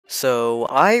So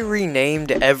I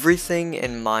renamed everything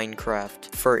in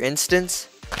Minecraft. For instance,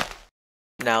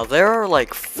 now there are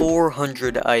like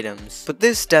 400 items, but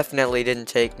this definitely didn't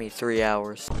take me 3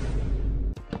 hours.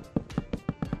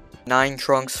 9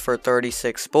 trunks for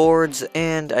 36 boards,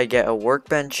 and I get a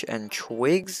workbench and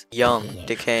twigs. Yum,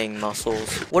 decaying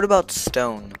mussels. What about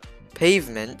stone?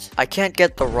 Pavement. I can't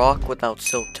get the rock without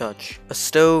silk touch. A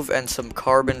stove and some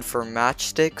carbon for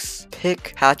matchsticks.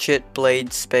 Pick, hatchet,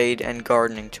 blade, spade, and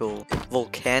gardening tool.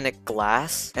 Volcanic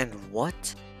glass. And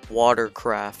what?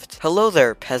 Watercraft. Hello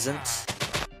there, peasants.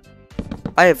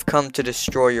 I have come to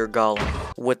destroy your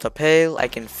golem. With a pail, I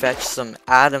can fetch some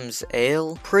Adam's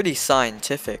ale. Pretty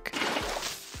scientific.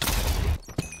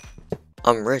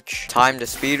 I'm rich. Time to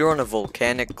speedrun a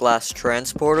volcanic glass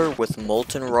transporter with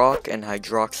molten rock and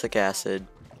hydroxic acid.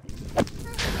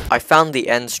 I found the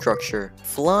end structure.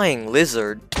 Flying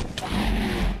lizard?